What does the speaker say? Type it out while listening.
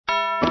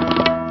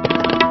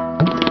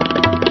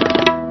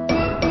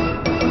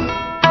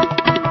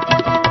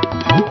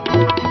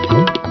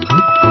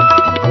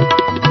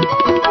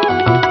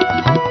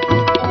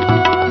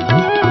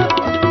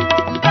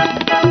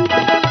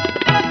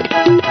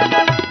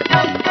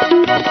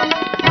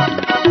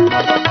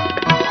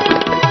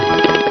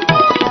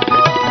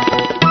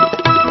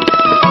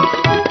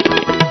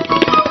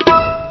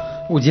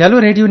उज्यालो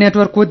radio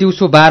नेटवर्कको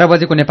दिउँसो 12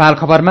 बजेको नेपाल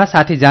खबरमा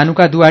साथी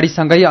जानुका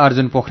दुवाडीसँगै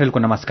अर्जुन पोखरेलको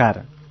नमस्कार।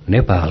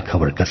 नेपाल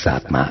खबरका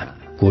साथमा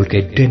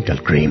कोलगेट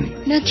डेन्टल क्रिम।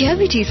 न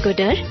क्याभिटिजको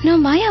डर न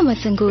मायामा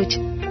सङ्कोच।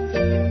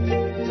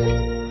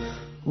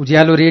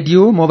 उज्यालो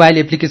रेडियो मोबाइल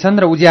एप्लिकेशन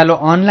र उज्यालो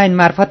अनलाइन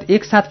मार्फत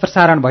एकसाथ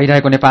प्रसारण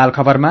भइरहेको नेपाल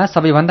खबरमा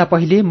सबैभन्दा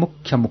पहिले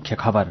मुख्य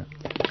खबर।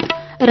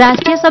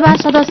 राष्ट्रिय सभा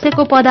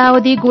सदस्यको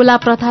पदावधि गोला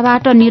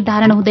प्रथाबाट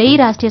निर्धारण हुँदै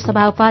राष्ट्रिय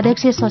सभा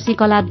उपाध्यक्ष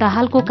शशिकला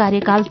दाहालको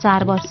कार्यकाल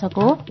 4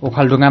 वर्षको।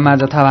 ओखलढुङ्गामा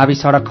जथाभावी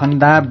सड़क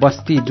खन्दा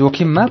बस्ती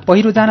जोखिममा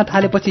पहिरो जान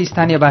थालेपछि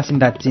स्थानीय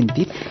बासिन्दा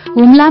चिन्तित।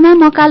 हुम्लामा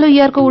मकालु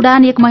एयरको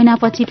उडान 1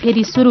 महिनापछि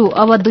फेरि शुरू,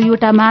 अब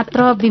 2वटा मात्र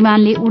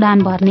विमानले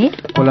उडान भर्ने।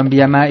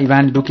 कोलम्बियामा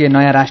इभान डुके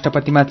नयाँ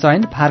राष्ट्रपतिमा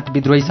चयन, फार्क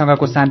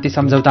विद्रोहीसँगको शान्ति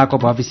सम्झौताको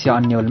भविष्य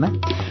अन्यलमा।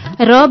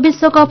 र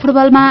विश्वकप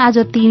फुटबलमा आज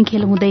 3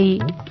 खेल हुँदै।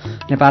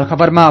 नेपाल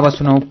खबरमा अब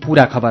सुनौ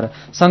पूरा खबर।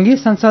 संघीय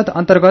संसद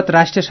अन्तर्गत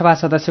राष्ट्रिय सभा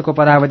सदस्यको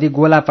पदावधि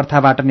गोला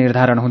प्रथाबाट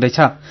निर्धारण हुँदैछ।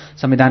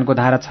 संविधानको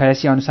धारा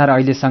 86 अनुसार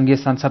अहिले संघीय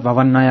संसद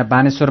भवन नयाँ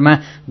बानेश्वरमा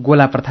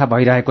गोला प्रथा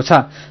भइरहेको छ।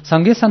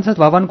 संघीय संसद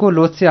भवनको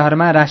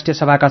लोचेहरमा राष्ट्रिय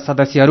सभाका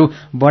सदस्यहरू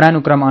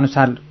बडानुक्रम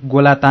अनुसार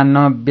गोला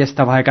तान्न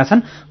व्यस्त भएका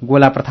छन्।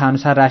 गोला प्रथा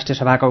अनुसार राष्ट्रिय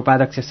सभाका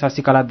उपाध्यक्ष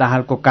शशिकला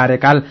दाहालको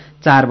कार्यकाल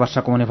 4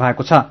 वर्षको हुने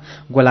भएको छ।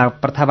 गोला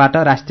प्रथाबाट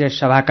राष्ट्रिय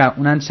सभाका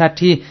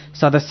 59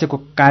 सदस्यको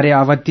कार्य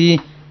अवधि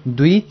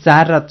 2,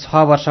 4 र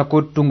 6 वर्षको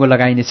टुङ्गो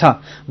लगाइनेछ।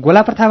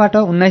 गोला प्रथाबाट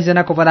 19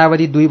 जनाको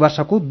पदावधि 2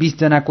 वर्षको, 20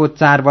 जनाको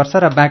 4 वर्ष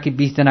र बाँकी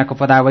 20 जनाको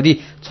पदावधि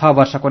 6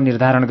 वर्षको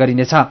निर्धारण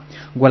गरिनेछ।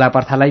 गोला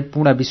प्रथालाई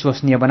पूर्ण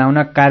विश्वसनीय बनाउन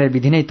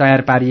कार्यविधि नै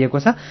तयार पारिएको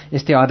छ।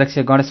 यस्तै अध्यक्ष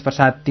गणेश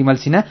प्रसाद तिमल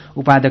सिन्हा,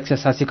 उपाध्यक्ष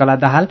शशिकला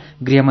दाहाल,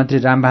 गृहमन्त्री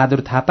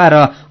रामबहादुर थापा र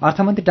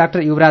अर्थमन्त्री डाक्टर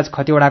युवराज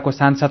खतिवड़ाको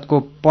सांसदको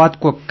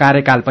पदको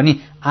कार्यकाल पनि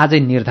आजै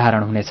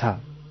निर्धारण हुनेछ।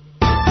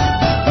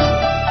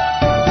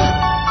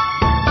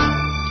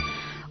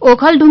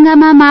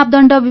 ओखलढुङ्गामा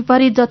मापदण्ड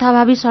विपरीत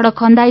जथाभावी सड़क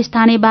खन्दा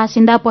स्थानीय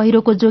बासिन्दा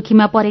पहिरोको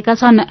जोखिममा परेका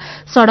छन्।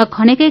 सड़क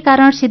खनेकै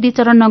कारण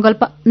सिद्धिचरण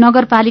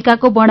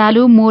नगरपालिकाको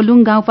बडालु,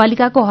 मोलुङ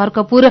गाउँपालिकाको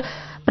हर्कपुर,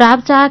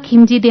 प्राप्चा,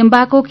 खिम्जी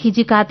देम्बाको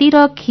खिजीकाती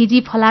र खिजी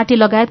फलाटे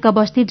लगायतका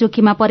बस्ती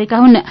जोखिममा परेका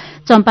हुन्।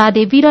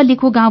 चम्पादेवी र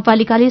लिखु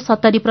गाउँपालिकाले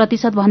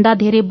 70% भन्दा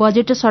धेरै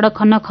बजेट सड़क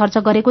खन्न खर्च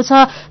गरेको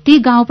छ। ती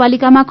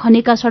गाउँपालिकामा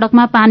खनेका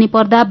सड़कमा पानी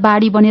पर्दा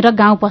बाढ़ी बनेर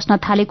गाउँ पस्न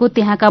थालेको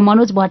त्यहाँका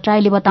मनोज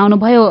भट्टराईले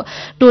बताउनुभयो।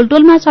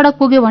 टोलटोलमा सड़क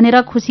पुग्यो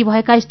भनेर खुशी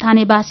भएका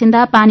स्थानीय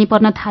बासिन्दा पानी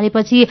पर्न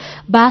थालेपछि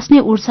बाँच्ने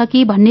उड्छ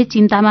कि भन्ने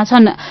चिन्तामा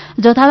छन्।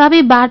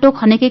 जथाभावी बाटो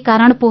खनेकै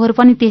कारण पोहोर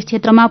पनि त्यस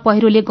क्षेत्रमा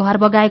पहिरोले घर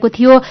बगाएको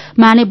थियो।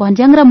 माने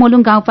भन्ज्याङ र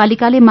मोलुङ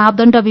गाउँपालिका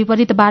मापदण्ड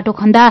विपरीत बाटो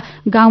खन्दा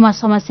गाउँमा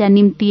समस्या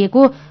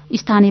निम्तिएको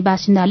स्थानीय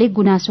बासिन्दाले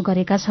गुनासो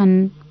गरेका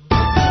छन्।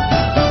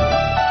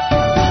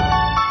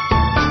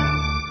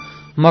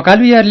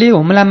 मकालु एयरले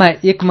हुम्लामा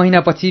 1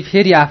 महिनापछि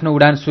फेरि आफ्नो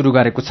उडान शुरू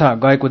गरेको छ।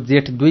 गएको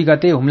जेठ 2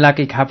 गते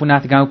हुम्लाकै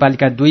खापुनाथ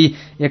गाउँपालिका 2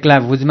 एक्ला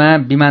भुजमा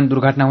विमान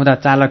दुर्घटना हुँदा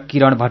चालक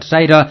किरण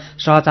भट्टराई र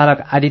सहचालक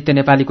आदित्य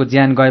नेपालीको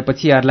ज्यान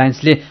गएपछि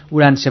एयरलाइन्सले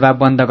उडान सेवा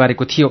बन्द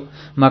गरेको थियो।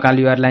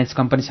 मकालु एयरलाइन्स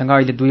कम्पनीसँग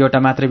अहिले 2वटा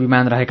मात्रै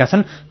विमान रहेका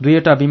छन्।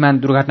 2वटा विमान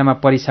दुर्घटनामा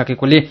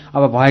परिसकेकोले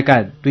अब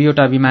भएका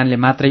 2वटा विमानले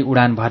मात्रै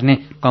उडान भर्ने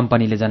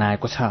कम्पनीले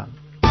जनाएको छ।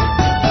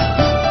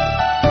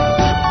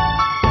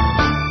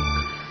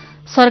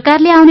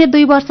 सरकारले आउने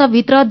 2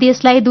 वर्षभित्र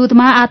देशलाई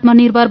दूधमा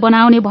आत्मनिर्भर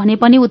बनाउने भने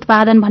पनि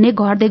उत्पादन भने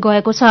घट्दै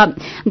गएको छ।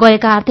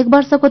 गएका आर्थिक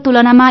वर्षको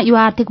तुलनामा यो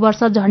आर्थिक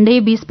वर्ष झण्डै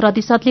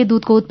 20%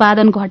 दूधको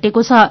उत्पादन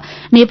घटेको छ।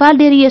 नेपाल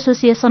डेरी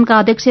एसोसिएशनका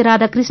अध्यक्ष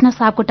राधाकृष्ण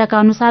सापकोटाका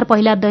अनुसार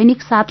पहिला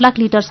दैनिक 7 लाख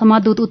लिटरसम्म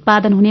दूध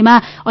उत्पादन हुनेमा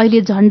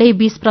अहिले झण्डै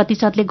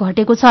 20%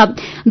 घटेको छ।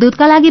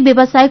 दूधका लागि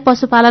व्यावसायिक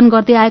पशुपालन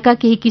गर्दै आएका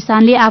केही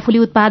किसानले आफूले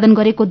उत्पादन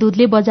गरेको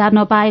दूधले बजार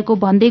नपाएको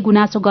भन्दै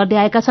गुनासो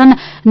गर्दै आएका छन्।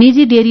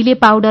 निजी डेरीले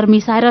पाउडर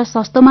मिसाएर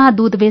सस्तोमा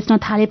दूध बेच्न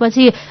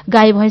थालेपछि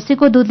गाई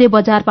भैंसीको दूधले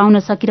बजार पाउन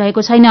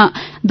सकिरहेको छैन।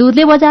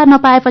 दूधले बजार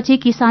नपाएपछि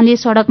किसानले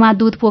सड़कमा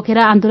दूध पोखेर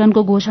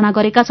आन्दोलनको घोषणा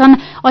गरेका छन्।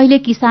 अहिले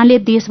किसानले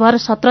देशभर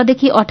 17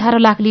 देखि 18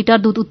 लाख लिटर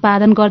दूध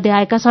उत्पादन गर्दै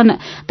आएका छन्,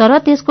 तर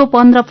त्यसको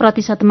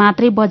 15%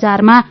 मात्रै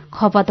बजारमा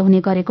खपत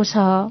हुने गरेको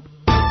छ।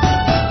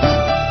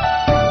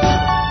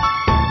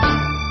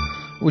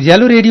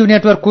 उज्यालो रेडियो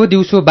नेटवर्कको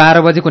दिउँसो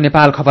 12 बजेको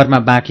नेपाल खबरमा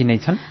बाँकी नै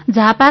छन्।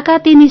 झापाका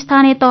 3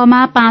 स्थानीय तहमा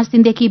 5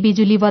 दिनदेखि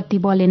बिजुली बत्ती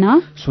बलेन।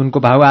 सुनको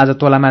भाव आज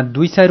तोलामा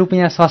 200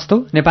 रुपियाँ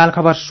सस्तो। नेपाल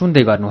खबर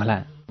सुन्दै गर्नुहोला।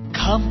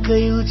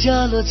 खामकै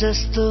उज्यालो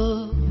जस्तो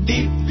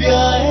दिव्य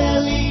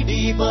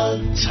एलईडी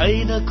बल्ब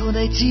छैन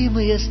कुनै चिम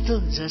यस्तो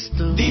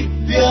जस्तो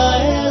दिव्य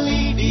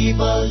एलईडी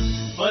बल्ब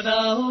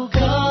बनाऊ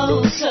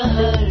गाउँ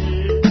सहर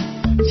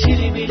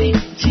झिलिमिली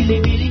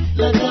झिलिमिली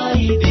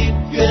लगाई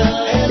दिव्य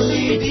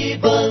एलईडी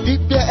बल्ब।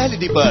 दिव्य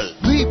एलईडी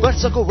बल्ब 2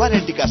 वर्षको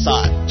वारेन्टीका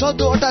साथ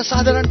 14वटा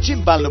साधारण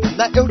चिम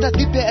बाल्नुभन्दा एउटा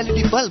दिव्य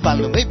एलईडी बल्ब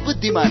बाल्नुमै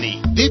बुद्धिमानी।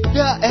 दिव्य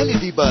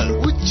एलईडी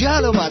बल्ब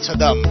उज्यालोमा छ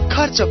दम,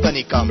 खर्च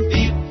पनि कम।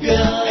 दिव्य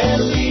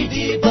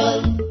एलईडी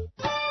बल्ब।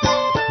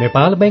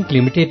 नेपाल बैंक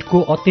लिमिटेडको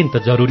अत्यन्त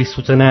जरुरी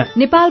सूचना।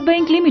 नेपाल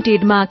बैंक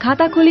लिमिटेडमा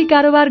खाता खोली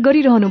कारोबार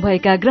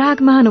गरिरहनुभएका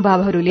ग्राहक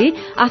महानुभावहरूले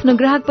आफ्नो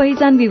ग्राहक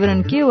पहिचान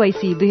विवरण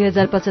केवाईसी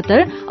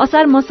 2075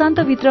 असार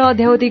मसान्तभित्र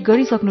अध्यावधिक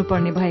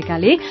गरिसक्नुपर्ने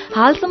भएकाले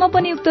हालसम्म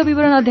पनि उक्त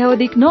विवरण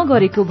अध्यावधिक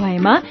नगरेको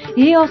भएमा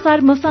यही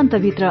असार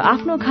मसान्तभित्र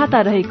आफ्नो खाता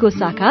रहेको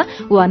शाखा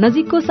वा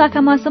नजिकको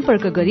शाखामा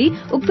सम्पर्क गरी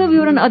उक्त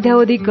विवरण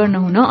अध्यावधिक गर्न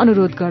हुन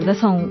अनुरोध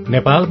गर्दछौं।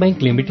 नेपाल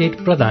बैंक लिमिटेड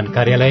प्रधान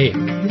कार्यालय।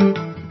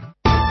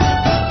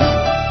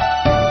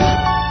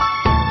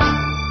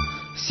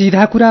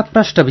 सीधा कुरा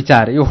प्रष्ट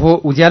विचार। यो हो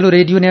उज्यालो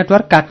रेडियो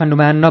नेटवर्क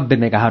काठमाडौँमा 90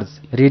 मेगाहर्ज।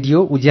 रेडियो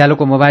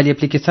उज्यालोको मोबाइल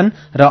एप्लिकेशन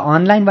र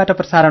अनलाइनबाट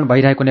प्रसारण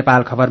भइरहेको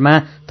नेपाल खबरमा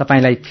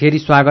तपाईंलाई फेरि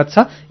स्वागत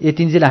छ।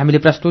 यतिन्जेल हामीले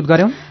प्रस्तुत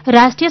गर्यौं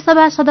राष्ट्रिय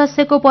सभा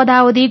सदस्यको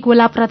पदावधि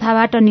गोला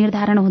प्रथाबाट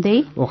निर्धारण हुँदै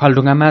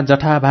ओखलढुङ्गामा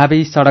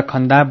जथाभावी सड़क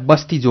खन्दा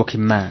बस्ती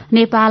जोखिममा।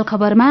 नेपाल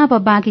खबरमा अब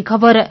बाँकी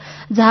खबर।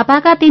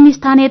 झापाका 3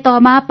 स्थानीय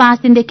तहमा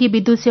 5 दिनदेखि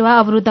विद्युत सेवा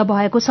अवरुद्ध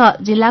भएको छ।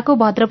 जिल्लाको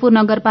भद्रपुर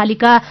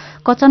नगरपालिका,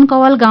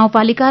 कचनकवल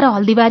गाउँपालिका र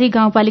हल्दीबारी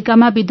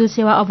गाउँपालिकामा विद्युत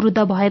सेवा अवरुद्ध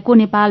भएको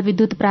नेपाल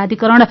विद्युत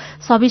प्राधिकरण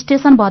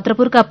सबस्टेशन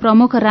भद्रपुरका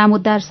प्रमुख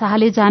रामउद्धार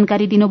शाहले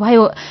जानकारी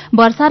दिनुभयो।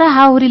 वर्षा र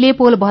हावाहुरीले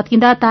पोल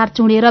भत्किँदा तार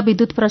चुँडेर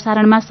विद्युत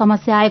प्रसारणमा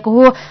समस्या आएको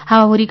हो।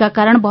 हावाहुरीका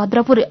कारण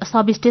भद्रपुर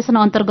सबस्टेशन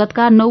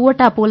अन्तर्गतका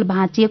 9वटा पोल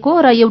भाँचिएको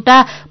र एउटा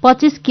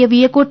 25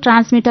 केभीए को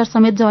ट्रान्समिटर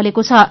समेत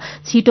जलेको छ।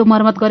 छिटो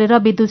मर्मत गरेर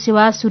विद्युत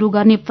सेवा शुरू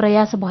गर्ने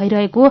प्रयास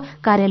भइरहेको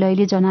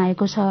कार्यालयले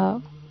जनाएको छ।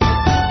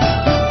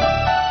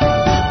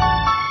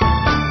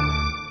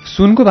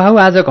 सुनको भाव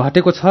आज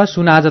घटेको छ।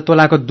 सुन आज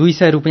तोलाको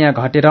 200 रुपियाँ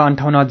घटेर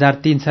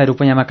 58,300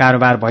 रुपियाँमा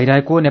कारोबार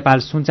भइरहेको नेपाल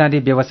सुनचाँदी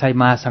व्यवसायी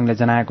महासंघले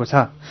जनाएको छ।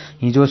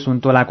 हिजो सुन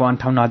तोलाको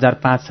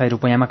 58,500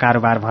 रुपियाँमा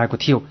कारोबार भएको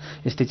थियो।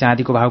 यस्तै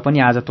चाँदीको भाव पनि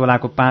आज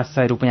तोलाको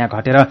 500 रुपियाँ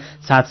घटेर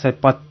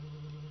 750।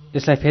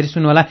 यसलाई फेरि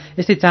सुन्नुहोला।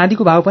 यस्तै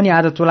चाँदीको भाव पनि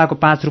आज तोलाको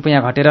 5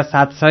 रुपियाँ घटेर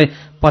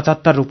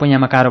 775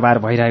 रुपियाँमा कारोबार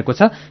भइरहेको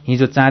छ।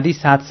 हिजो चाँदी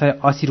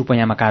 780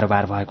 रुपियाँमा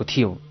कारोबार भएको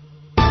थियो।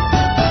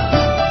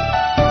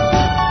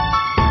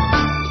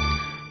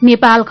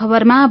 नेपाल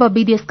खबरमा अब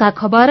विदेशका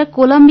खबर।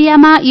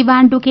 कोलम्बियामा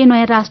इभान डुके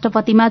नयाँ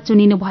राष्ट्रपतिमा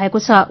चुनिनु भएको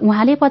छ।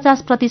 उहाँले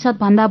 50%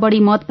 भन्दा बढ़ी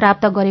मत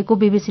प्राप्त गरेको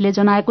बीबीसीले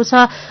जनाएको छ।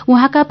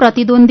 उहाँका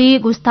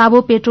प्रतिद्वन्दी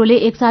गुस्तावो पेट्रोले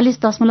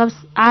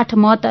 41.8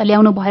 मत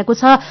ल्याउनु भएको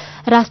छ।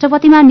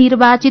 राष्ट्रपतिमा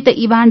निर्वाचित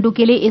इभान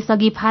डुकेले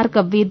यसअघि फार्क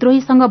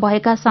विद्रोहीसँग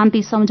भएका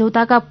शान्ति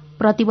सम्झौताका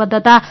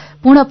प्रतिबद्धता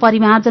पूर्ण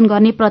परिमार्जन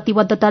गर्ने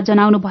प्रतिबद्धता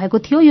जनाउनु भएको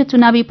थियो। यो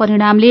चुनावी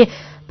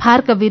परिणामले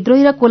फार्क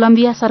विद्रोही र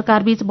कोलम्बिया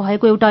सरकारबीच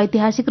भएको एउटा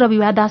ऐतिहासिक र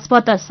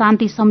विवादास्पद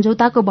शान्ति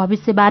सम्झौताको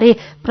भविष्यबारे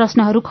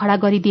प्रश्नहरू खड़ा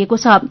गरिदिएको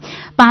छ।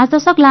 5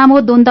 दशक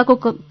लामो द्वन्द्वको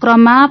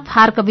क्रममा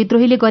फार्क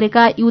विद्रोहीले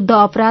गरेका युद्ध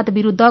अपराध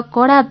विरूद्ध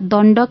कड़ा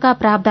दण्डका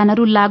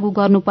प्रावधानहरू लागू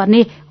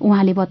गर्नुपर्ने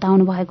उहाँले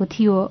बताउनु भएको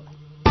थियो।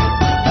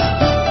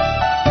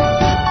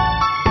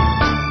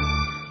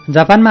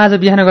 जापानमा आज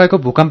बिहान गएको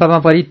भूकम्पमा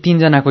परि 3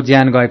 जनाको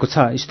ज्यान गएको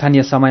छ।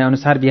 स्थानीय समय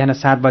अनुसार बिहान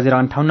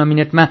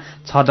 7:58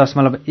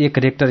 6.1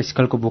 रेक्टर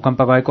स्केलको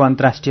भूकम्प गएको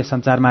अन्तर्राष्ट्रिय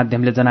सञ्चार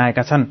माध्यमले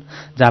जनाएका छन्।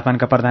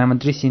 जापानका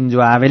प्रधानमन्त्री सिन्जो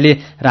आबेले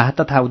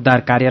राहत तथा उद्धार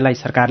कार्यलाई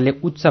सरकारले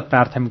उच्च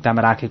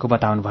प्राथमिकतामा राखेको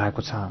बताउनु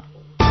भएको छ।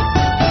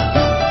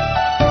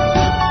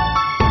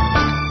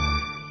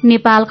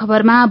 नेपाल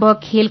खबरमा अब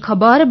खेल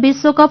खबर।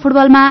 विश्वकप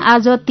फुटबलमा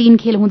आज 3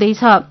 खेल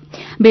हुँदैछ।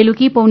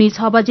 बेलुकी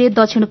 6:45 बजे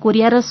दक्षिण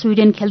कोरिया र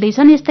स्वीडेन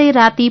खेल्दैछन्। यस्तै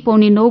राति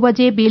 9:45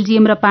 बजे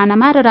बेल्जियम र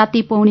पानामा र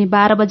राति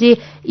 12:15 बजे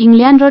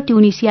इंग्ल्याण्ड र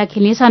ट्युनिसिया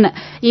खेल्नेछन्।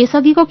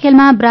 यसअघिको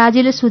खेलमा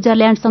ब्राजिल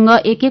स्विजरल्याण्डसँग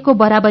 1-1 को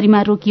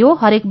बराबरीमा रोकियो।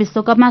 हरेक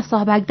विश्वकपमा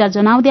सहभागिता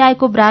जनाउँदै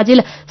आएको ब्राजिल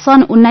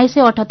सन्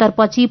 1978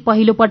 पछि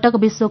पहिलो पटक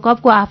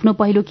विश्वकपको आफ्नो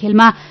पहिलो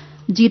खेलमा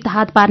जीत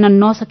हात पार्न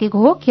नसकेको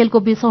हो। खेलको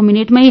 20औं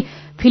मिनेटमै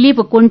फिलिप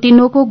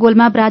कोन्टिनोको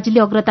गोलमा ब्राजिलले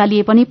अग्रता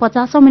लिए पनि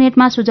 50औं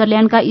मिनेटमा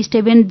स्विजरल्याण्डका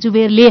स्टेभेन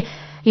जुबेरले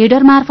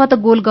हेडर मार्फत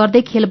गोल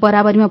गर्दै खेल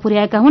बराबरीमा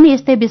पुर्याएका हुन्।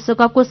 यस्तै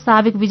विश्वकपको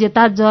साबिक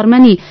विजेता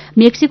जर्मनी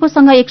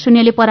मेक्सिकोसँग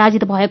 1-0 ले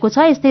पराजित भएको छ।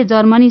 यस्तै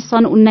जर्मनी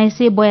सन्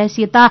 1982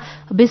 यता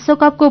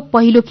विश्वकपको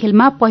पहिलो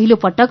खेलमा पहिलो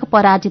पटक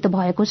पराजित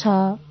भएको छ।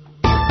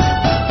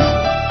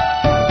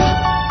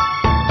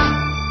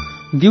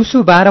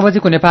 दिउँसो 12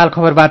 बजेको नेपाल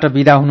खबरबाट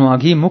बिदा हुनु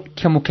अघि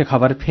मुख्य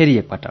खबर फेरि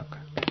एकपटक।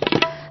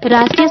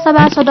 राष्ट्रिय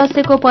सभा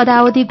सदस्यको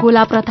पदावधि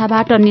गोला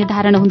प्रथाबाट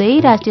निर्धारण हुँदै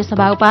राष्ट्रिय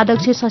सभा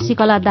उपाध्यक्ष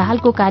शशिकला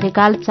दाहालको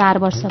कार्यकाल 4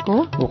 वर्षको।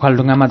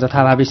 ओखलढुङ्गामा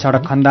जथाभावी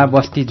सड़क खन्दा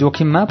बस्ती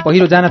जोखिममा,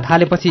 पहिरो जान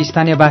थालेपछि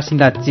स्थानीय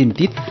बासिन्दा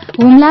चिन्तित।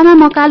 हुम्लामा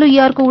मकालु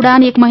एयरको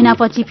उडान 1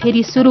 महिनापछि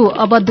फेरि शुरू,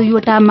 अब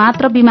 2वटा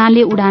मात्र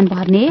विमानले उडान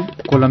भर्ने।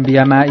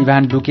 कोलम्बियामा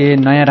इभान डुके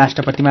नयाँ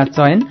राष्ट्रपतिमा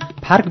चयन,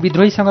 फार्क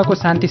विद्रोहीसँगको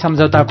शान्ति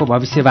सम्झौताको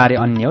भविष्यबारे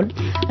अन्यल।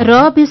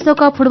 र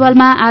विश्वकप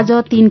फुटबलमा आज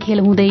 3 खेल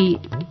हुँदै।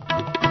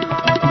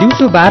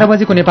 दिउँसो 12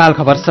 बजेको नेपाल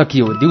खबर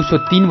सकियो। दिउँसो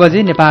 3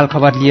 बजे नेपाल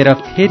खबर लिएर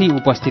फेरि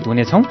उपस्थित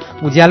हुनेछौं।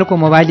 उज्यालोको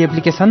मोबाइल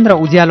एप्लिकेशन र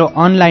उज्यालो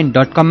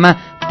online.com मा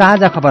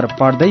ताजा खबर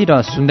पढ्दै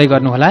र सुन्दै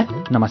गर्नुहोला।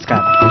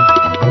 नमस्कार।